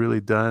Mavericks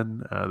really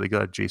done? They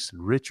got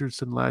Jason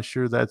Richardson last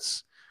year.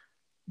 That's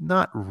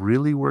not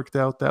really worked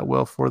out that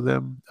well for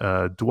them.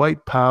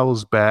 Dwight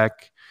Powell's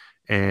back,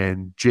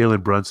 and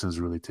Jalen Brunson's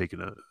really taken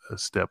a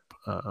step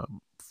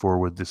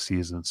forward this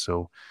season.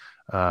 So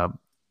um,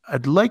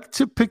 I'd like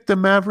to pick the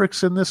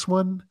Mavericks in this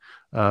one.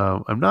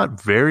 I'm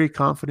not very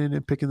confident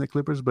in picking the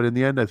Clippers, but in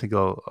the end, I think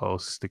I'll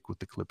stick with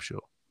the Clip Show.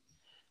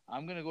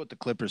 I'm gonna go with the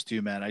Clippers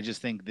too, man. I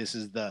just think this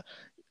is the.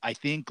 I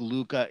think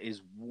Luca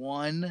is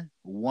one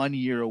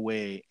year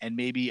away, and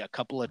maybe a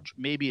couple of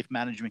maybe if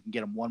management can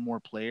get him one more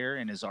player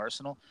in his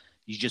arsenal,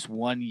 he's just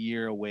 1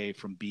 year away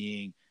from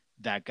being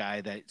that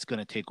guy that's going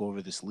to take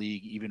over this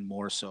league even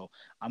more so.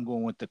 I'm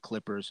going with the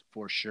Clippers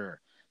for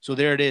sure. So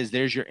there it is.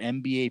 There's your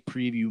NBA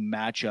preview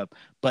matchup.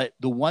 But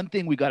the one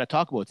thing we got to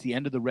talk about, it's the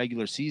end of the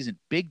regular season.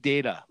 Big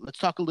data. Let's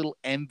talk a little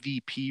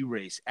MVP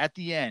race. At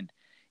the end,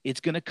 It's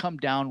going to come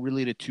down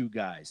really to two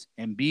guys,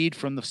 Embiid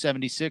from the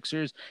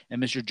 76ers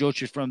and Mr.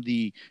 Jokic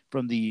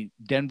from the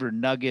Denver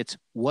Nuggets.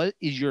 What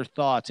is your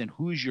thoughts and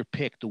who's your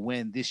pick to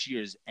win this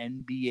year's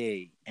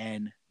NBA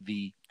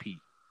MVP?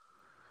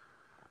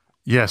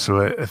 Yeah,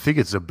 so I think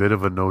it's a bit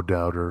of a no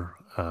doubter.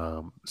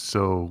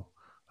 So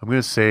I'm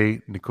going to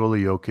say Nikola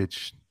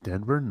Jokic,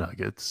 Denver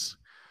Nuggets.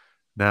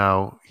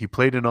 Now, he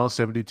played in all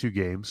 72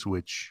 games,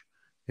 which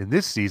in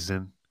this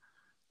season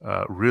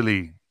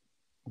really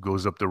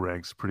goes up the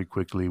ranks pretty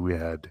quickly. We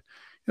had,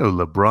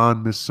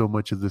 LeBron missed so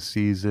much of the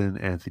season.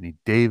 Anthony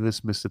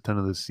Davis missed a ton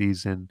of the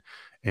season.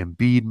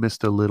 Embiid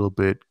missed a little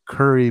bit.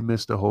 Curry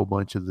missed a whole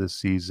bunch of this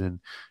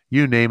season.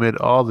 You name it,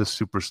 all the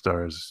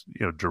superstars.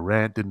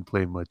 Durant didn't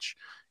play much.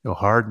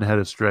 Harden had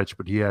a stretch,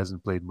 but he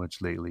hasn't played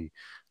much lately.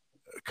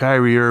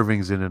 Kyrie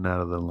Irving's in and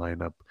out of the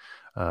lineup.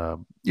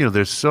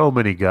 There's so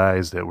many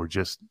guys that were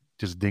just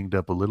dinged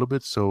up a little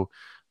bit. So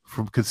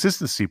from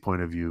consistency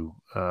point of view,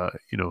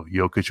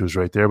 Jokic was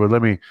right there. But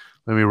let me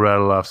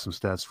rattle off some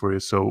stats for you.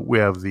 So we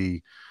have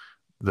the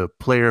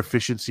player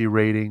efficiency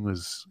rating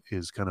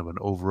is kind of an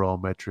overall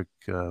metric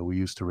we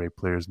use to rate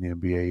players in the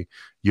NBA.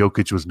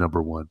 Jokic was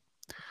number one.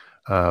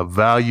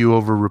 Value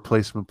over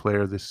replacement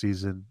player this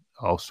season,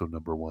 also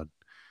number one.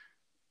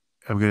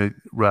 I'm going to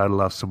rattle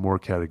off some more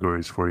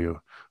categories for you.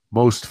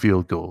 Most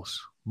field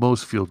goals,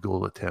 most field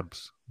goal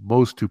attempts,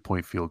 most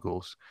 2-point field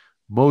goals,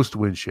 most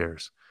win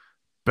shares,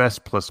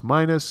 best plus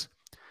minus,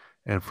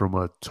 and from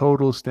a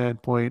total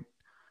standpoint,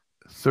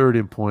 third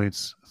in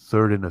points,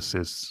 third in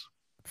assists,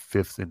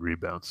 fifth in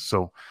rebounds.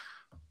 So,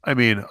 I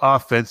mean,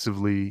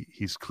 offensively,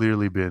 he's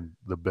clearly been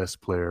the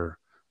best player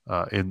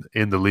in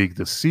the league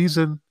this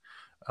season.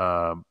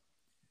 Um,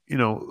 you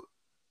know,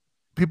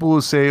 People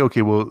will say,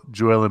 okay, well,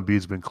 Joel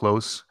Embiid's been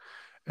close,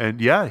 and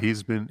yeah,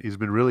 he's been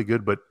really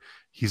good, but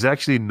he's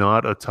actually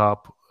not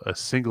atop a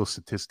single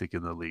statistic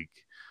in the league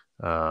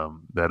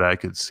that I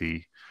could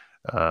see.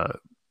 Uh,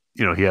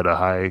 he had a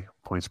high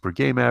points per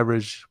game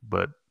average,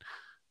 but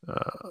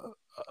uh,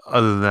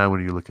 other than that,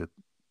 when you look at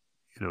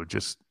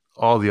just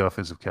all the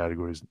offensive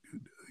categories,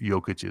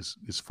 Jokic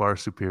is far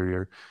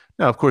superior.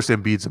 Now, of course,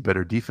 Embiid's a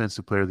better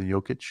defensive player than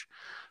Jokic.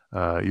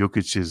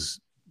 Jokic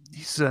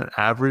he's an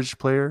average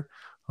player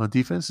on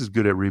defense. Is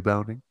good at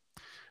rebounding,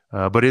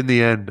 but in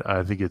the end,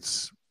 I think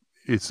it's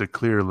a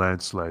clear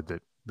landslide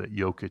that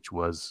Jokic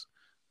was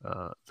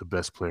the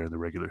best player in the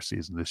regular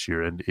season this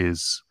year and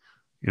is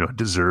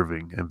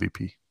deserving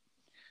MVP.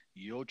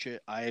 Jokic,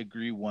 I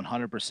agree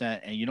 100%.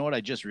 And you know what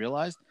I just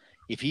realized?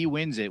 If he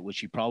wins it, which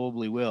he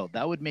probably will,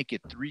 that would make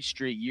it 3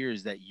 straight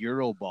years that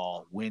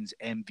Euroball wins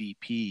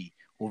MVP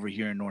over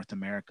here in North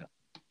America.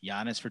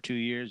 Giannis for 2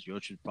 years,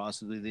 Jokic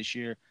possibly this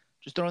year.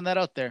 Just throwing that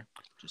out there.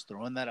 Just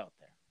throwing that out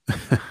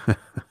there.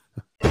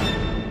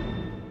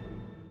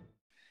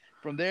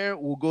 From there,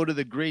 we'll go to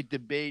the great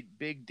debate,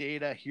 big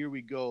data. Here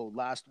we go.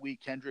 Last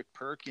week, Kendrick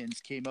Perkins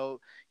came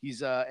out.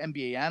 He's an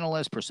NBA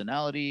analyst,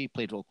 personality,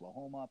 played for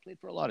Oklahoma, played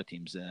for a lot of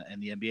teams in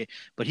the NBA.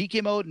 But he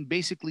came out and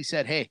basically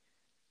said, hey,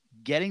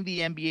 getting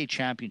the NBA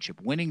championship,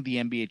 winning the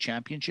NBA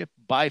championship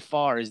by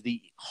far is the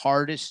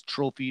hardest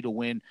trophy to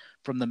win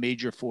from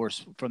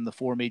from the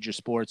four major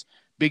sports.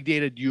 Big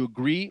data, do you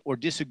agree or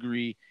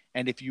disagree?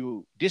 And if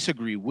you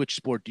disagree, which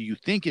sport do you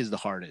think is the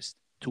hardest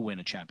to win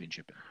a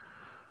championship in?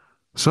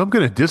 So I'm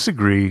going to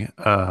disagree.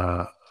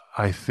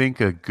 I think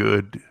a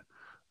good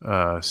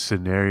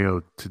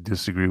scenario to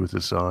disagree with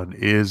us on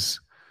is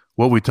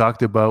what we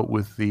talked about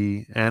with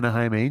the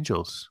Anaheim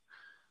Angels.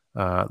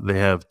 They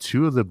have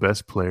two of the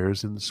best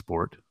players in the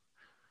sport,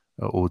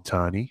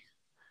 Otani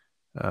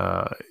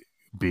uh,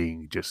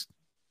 being just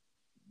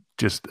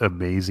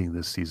amazing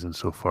this season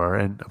so far,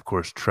 and of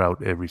course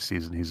Trout every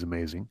season he's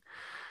amazing.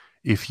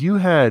 If you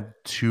had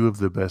two of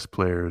the best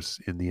players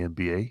in the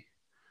NBA,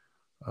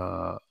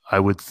 I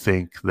would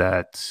think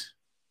that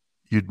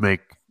you'd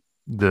make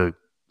the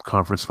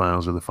conference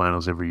finals or the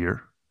finals every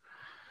year.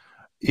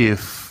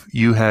 If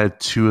you had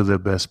two of the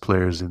best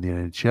players in the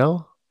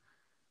NHL,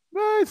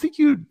 I think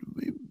you.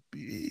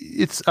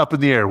 It's up in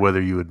the air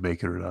whether you would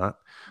make it or not.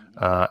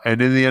 Mm-hmm.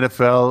 And in the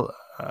NFL,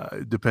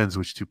 it depends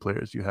which two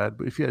players you had.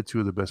 But if you had two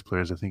of the best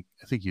players, I think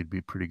you'd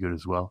be pretty good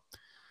as well.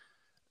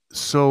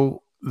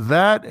 So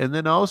that, and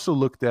then I also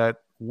looked at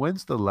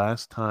when's the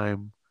last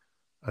time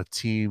a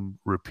team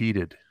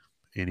repeated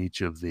in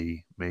each of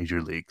the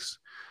major leagues.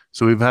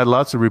 So we've had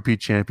lots of repeat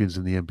champions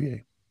in the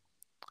NBA.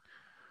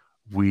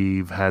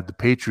 We've had the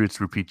Patriots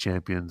repeat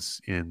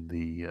champions in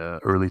the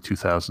early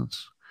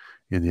 2000s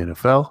in the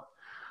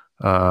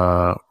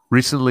NFL.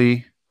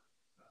 Recently,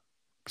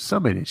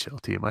 some NHL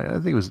team, I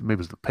think maybe it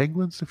was the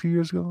Penguins a few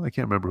years ago. I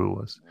can't remember who it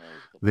was.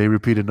 They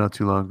repeated not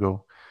too long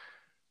ago.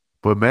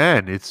 But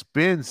man, it's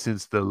been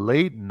since the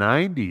late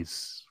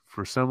 90s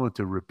for someone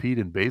to repeat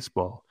in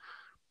baseball.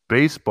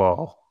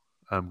 Baseball,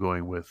 I'm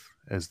going with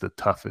as the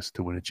toughest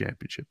to win a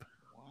championship.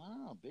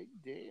 Wow, big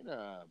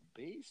data,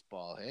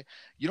 baseball. Hey,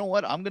 you know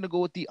what? I'm going to go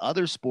with the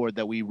other sport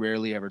that we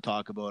rarely ever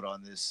talk about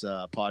on this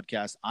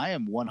podcast. I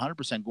am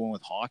 100% going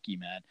with hockey,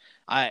 man.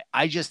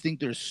 I just think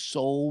there's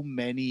so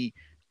many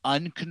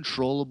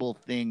uncontrollable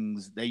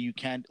things that you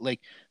can't,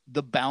 like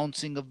the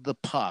bouncing of the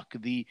puck,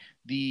 the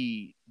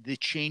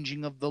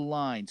changing of the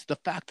lines, the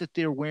fact that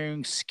they're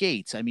wearing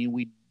skates. I mean,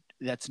 we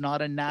that's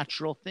not a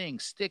natural thing.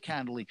 Stick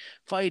handling,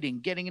 fighting,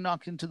 getting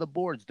knocked into the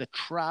boards, the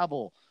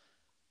travel.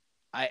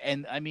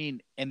 I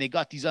mean, and they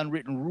got these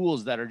unwritten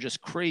rules that are just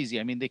crazy.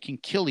 I mean, they can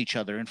kill each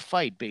other and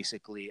fight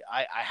basically.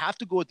 I have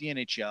to go with the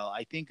NHL.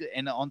 I think,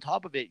 and on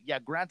top of it, yeah,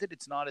 granted,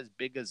 it's not as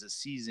big as a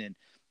season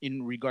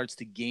in regards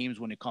to games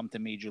when it comes to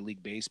Major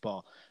League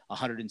Baseball,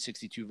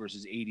 162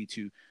 versus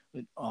 82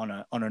 on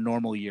a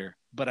normal year.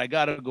 But I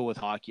gotta go with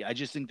hockey. I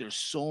just think there's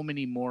so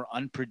many more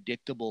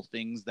unpredictable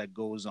things that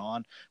goes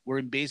on. Where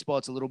in baseball,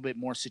 it's a little bit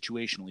more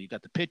situational. You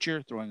got the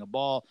pitcher throwing a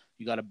ball,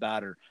 you got a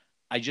batter.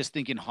 I just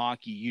think in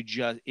hockey,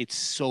 it's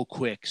so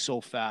quick, so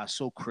fast,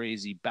 so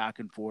crazy, back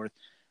and forth.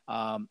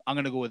 I'm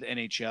gonna go with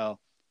NHL.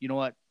 You know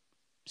what?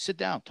 Sit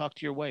down, talk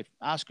to your wife,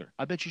 ask her.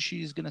 I bet you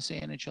she's gonna say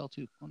NHL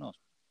too. Who knows?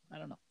 I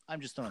don't know. I'm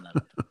just throwing that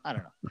out there. I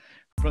don't know.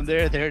 From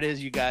there it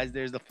is, you guys.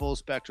 There's the Full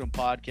Spectrum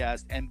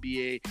Podcast,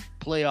 NBA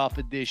Playoff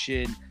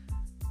Edition.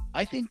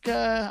 I think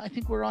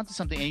we're onto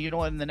something. And you know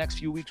what? In the next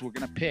few weeks, we're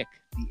gonna pick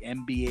the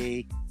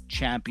NBA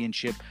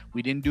championship.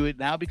 We didn't do it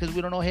now because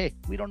we don't know. Hey,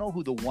 we don't know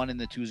who the 1 and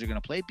the 2s are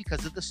gonna play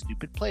because of the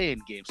stupid play-in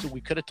game. So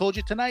we could have told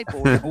you tonight, but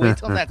we're gonna wait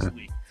till next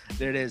week.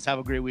 There it is. Have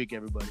a great week,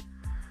 everybody.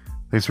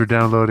 Thanks for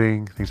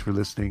downloading. Thanks for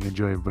listening.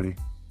 Enjoy, everybody.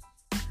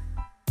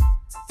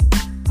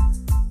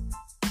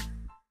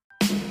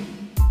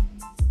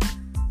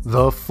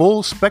 The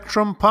Full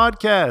Spectrum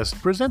Podcast,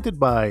 presented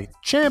by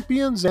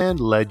Champions and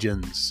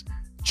Legends.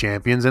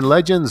 Champions and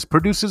Legends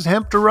produces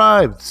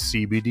hemp-derived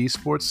CBD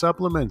sports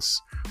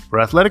supplements for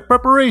athletic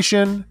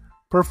preparation,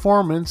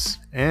 performance,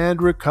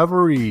 and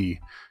recovery.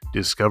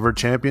 Discover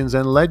Champions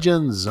and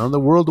Legends on the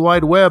World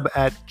Wide Web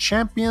at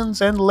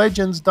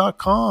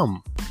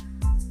championsandlegends.com.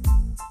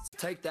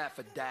 Take that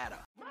for data.